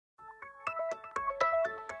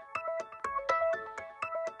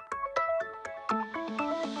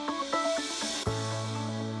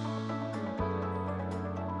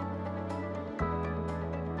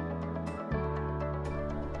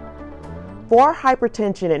For our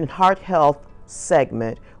hypertension and heart health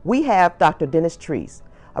segment, we have Dr. Dennis Treece,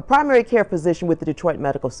 a primary care physician with the Detroit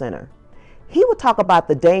Medical Center. He will talk about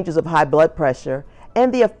the dangers of high blood pressure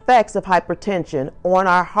and the effects of hypertension on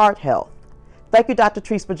our heart health. Thank you, Dr.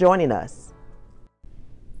 Treece, for joining us.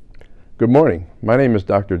 Good morning. My name is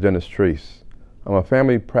Dr. Dennis Treece. I'm a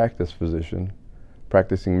family practice physician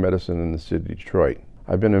practicing medicine in the city of Detroit.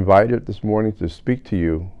 I've been invited this morning to speak to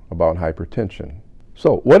you about hypertension.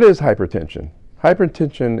 So, what is hypertension?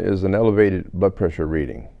 Hypertension is an elevated blood pressure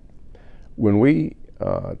reading. When we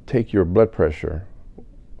take your blood pressure,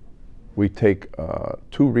 we take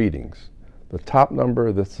two readings. The top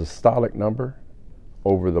number, the systolic number,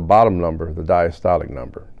 over the bottom number, the diastolic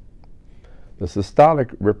number. The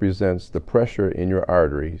systolic represents the pressure in your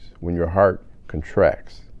arteries when your heart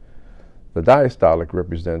contracts. The diastolic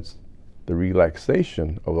represents the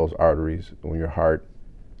relaxation of those arteries when your heart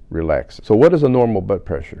relaxes. So what is a normal blood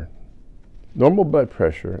pressure? Normal blood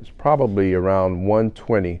pressure is probably around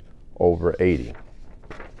 120/80.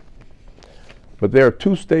 But there are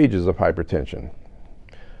two stages of hypertension.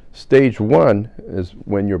 Stage 1 is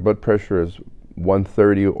when your blood pressure is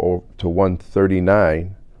 130 to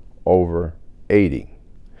 139/80.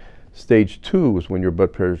 Stage 2 is when your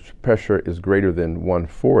blood pressure is greater than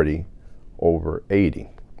 140/80.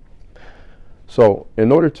 So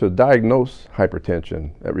in order to diagnose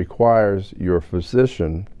hypertension, it requires your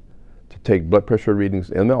physician to take blood pressure readings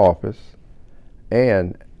in the office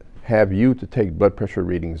and have you to take blood pressure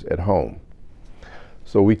readings at home.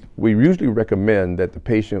 So we usually recommend that the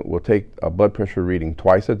patient will take a blood pressure reading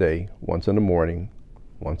twice a day, once in the morning,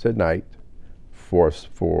 once at night, for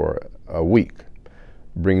a week.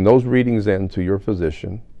 Bring those readings in to your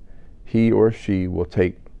physician. He or she will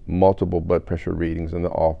take multiple blood pressure readings in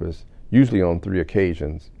the office, usually on 3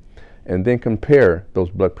 occasions, and then compare those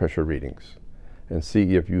blood pressure readings and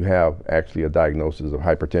see if you have actually a diagnosis of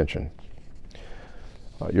hypertension.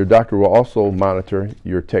 Your doctor will also monitor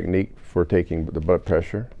your technique for taking the blood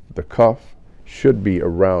pressure. The cuff should be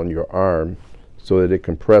around your arm so that it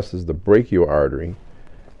compresses the brachial artery,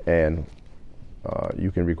 and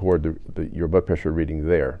you can record your blood pressure reading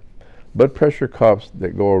there. Blood pressure cuffs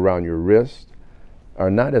that go around your wrist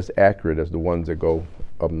are not as accurate as the ones that go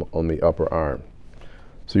on the upper arm.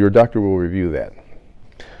 So your doctor will review that.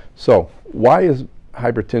 So why is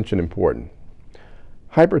hypertension important?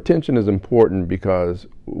 Hypertension is important because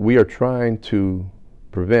we are trying to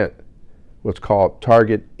prevent what's called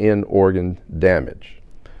target end organ damage.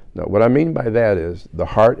 Now, what I mean by that is the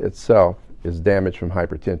heart itself is damaged from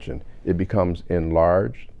hypertension. It becomes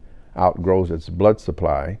enlarged, outgrows its blood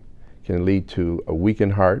supply, can lead to a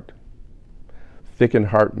weakened heart, thickened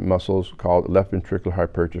heart muscles called left ventricular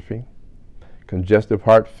hypertrophy, congestive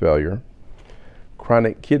heart failure,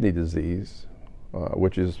 chronic kidney disease,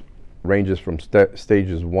 which ranges from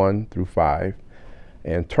stages 1 through 5,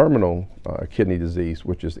 and terminal kidney disease,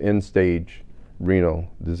 which is end-stage renal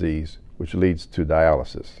disease, which leads to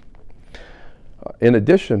dialysis. In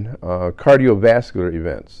addition, cardiovascular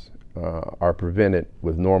events are prevented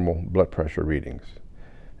with normal blood pressure readings.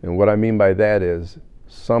 And what I mean by that is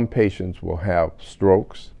some patients will have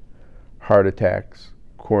strokes, heart attacks,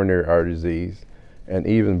 coronary artery disease, and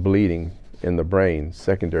even bleeding in the brain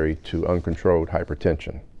secondary to uncontrolled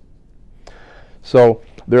hypertension. So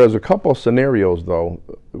there's a couple of scenarios, though,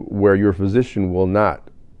 where your physician will not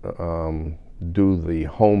do the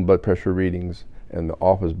home blood pressure readings and the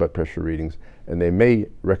office blood pressure readings, and they may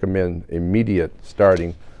recommend immediate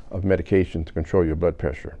starting of medication to control your blood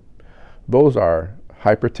pressure. Those are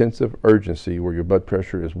hypertensive urgency, where your blood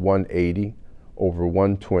pressure is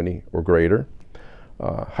 180/120 or greater,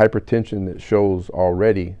 hypertension that shows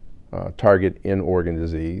already target end organ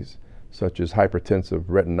disease, such as hypertensive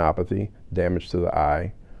retinopathy, damage to the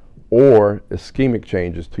eye, or ischemic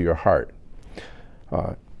changes to your heart.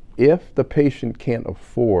 If the patient can't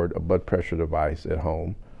afford a blood pressure device at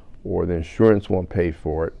home, or the insurance won't pay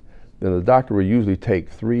for it, then the doctor will usually take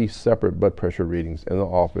 3 separate blood pressure readings in the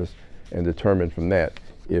office and determine from that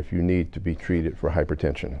if you need to be treated for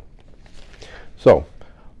hypertension. So,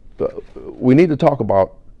 we need to talk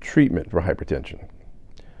about treatment for hypertension.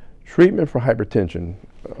 Treatment for hypertension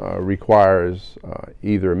requires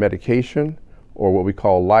either medication or what we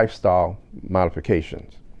call lifestyle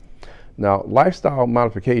modifications. Now, lifestyle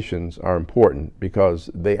modifications are important because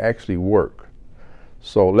they actually work.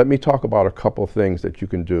 So let me talk about a couple of things that you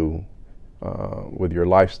can do with your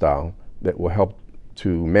lifestyle that will help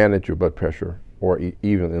to manage your blood pressure or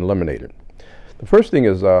even eliminate it. The first thing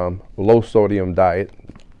is low sodium diet,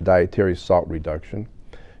 dietary salt reduction.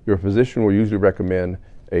 Your physician will usually recommend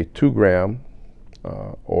a 2 gram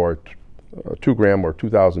or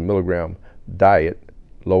 2,000 milligram diet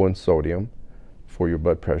low in sodium for your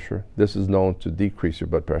blood pressure. This is known to decrease your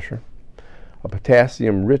blood pressure. A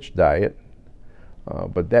potassium-rich diet,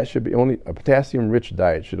 but that should be only, a potassium-rich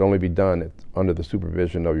diet should only be done under the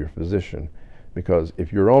supervision of your physician, because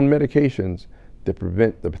if you're on medications that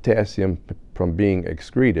prevent the potassium from being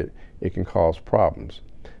excreted, it can cause problems.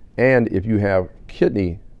 And if you have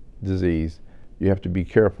kidney disease, you have to be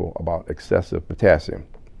careful about excessive potassium.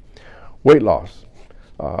 Weight loss.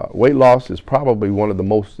 Weight loss is probably one of the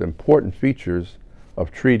most important features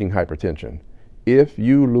of treating hypertension. If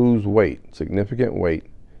you lose weight, significant weight,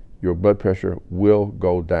 your blood pressure will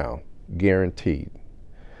go down, guaranteed.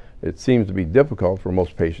 It seems to be difficult for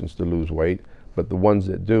most patients to lose weight, but the ones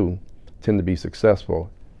that do tend to be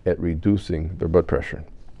successful at reducing their blood pressure.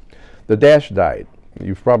 The DASH diet,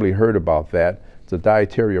 you've probably heard about that. It's a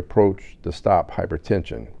dietary approach to stop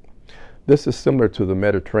hypertension. This is similar to the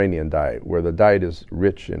Mediterranean diet, where the diet is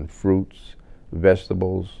rich in fruits,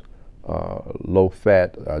 vegetables,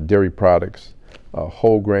 low-fat dairy products,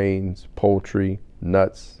 whole grains, poultry,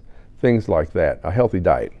 nuts, things like that, a healthy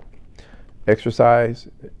diet. Exercise,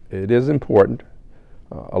 it is important.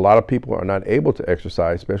 A lot of people are not able to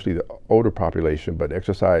exercise, especially the older population, but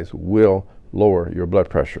exercise will lower your blood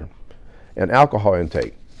pressure. And alcohol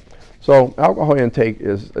intake. So alcohol intake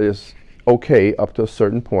is okay up to a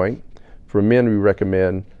certain point. For men, we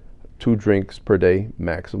recommend 2 drinks per day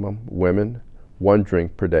maximum. Women, 1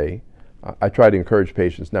 drink per day. I try to encourage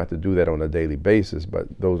patients not to do that on a daily basis, but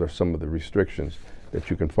those are some of the restrictions that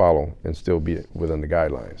you can follow and still be within the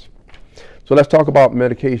guidelines. So let's talk about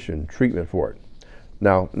medication, treatment for it.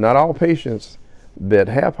 Now, not all patients that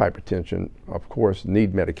have hypertension, of course,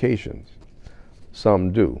 need medications.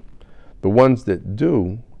 Some do. The ones that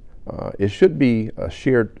do, it should be a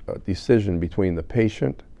shared decision between the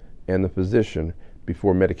patient and the physician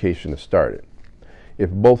before medication is started.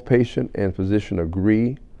 If both patient and physician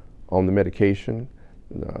agree on the medication,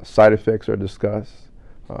 side effects are discussed,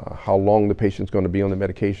 how long the patient's going to be on the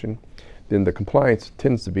medication, then the compliance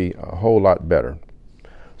tends to be a whole lot better.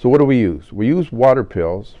 So what do we use? We use water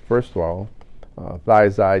pills, first of all,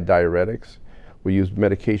 thiazide diuretics. We use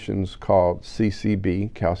medications called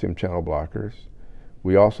CCB, calcium channel blockers.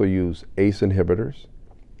 We also use ACE inhibitors.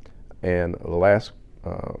 And the last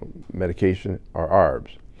medication are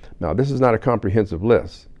ARBs. Now, this is not a comprehensive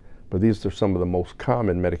list, but these are some of the most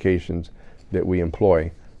common medications that we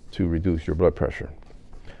employ to reduce your blood pressure.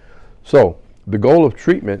 So the goal of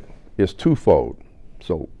treatment is twofold.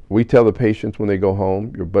 So we tell the patients when they go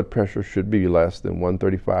home, your blood pressure should be less than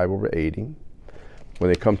 135/80.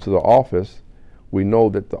 When they come to the office, we know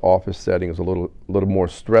that the office setting is a little more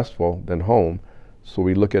stressful than home, so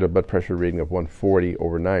we look at a blood pressure reading of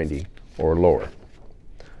 140/90 or lower.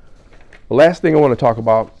 The last thing I want to talk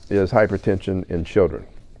about is hypertension in children.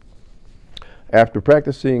 After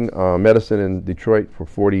practicing medicine in Detroit for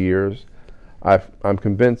 40 years, I'm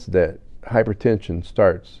convinced that hypertension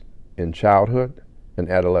starts in childhood and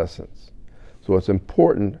adolescence. So it's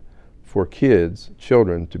important for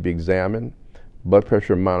children to be examined, blood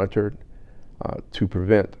pressure monitored to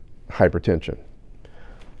prevent hypertension.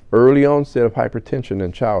 Early onset of hypertension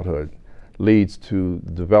in childhood leads to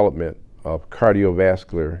the development of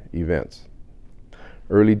cardiovascular events.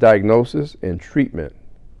 Early diagnosis and treatment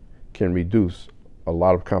can reduce a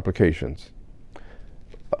lot of complications.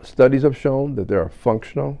 Studies have shown that there are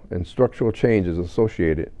functional and structural changes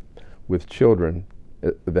associated with children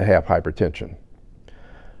that have hypertension.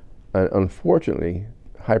 And unfortunately,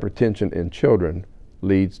 hypertension in children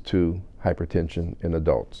leads to hypertension in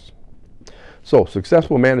adults. So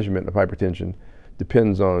successful management of hypertension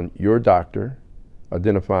depends on your doctor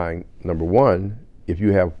identifying, number one, if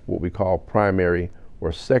you have what we call primary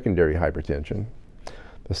or secondary hypertension.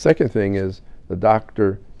 The second thing is the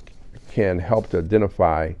doctor can help to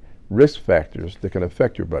identify risk factors that can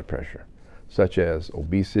affect your blood pressure, such as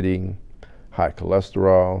obesity, high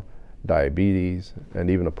cholesterol, diabetes, and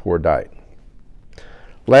even a poor diet.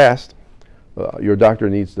 Last, your doctor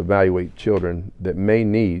needs to evaluate children that may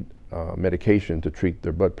need medication to treat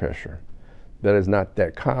their blood pressure. That is not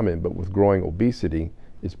that common, but with growing obesity,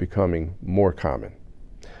 it's becoming more common.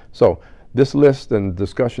 So this list and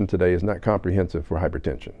discussion today is not comprehensive for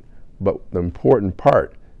hypertension, but the important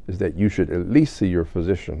part is that you should at least see your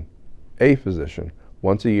physician,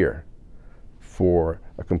 once a year for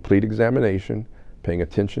a complete examination, paying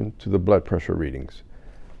attention to the blood pressure readings.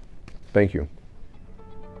 Thank you.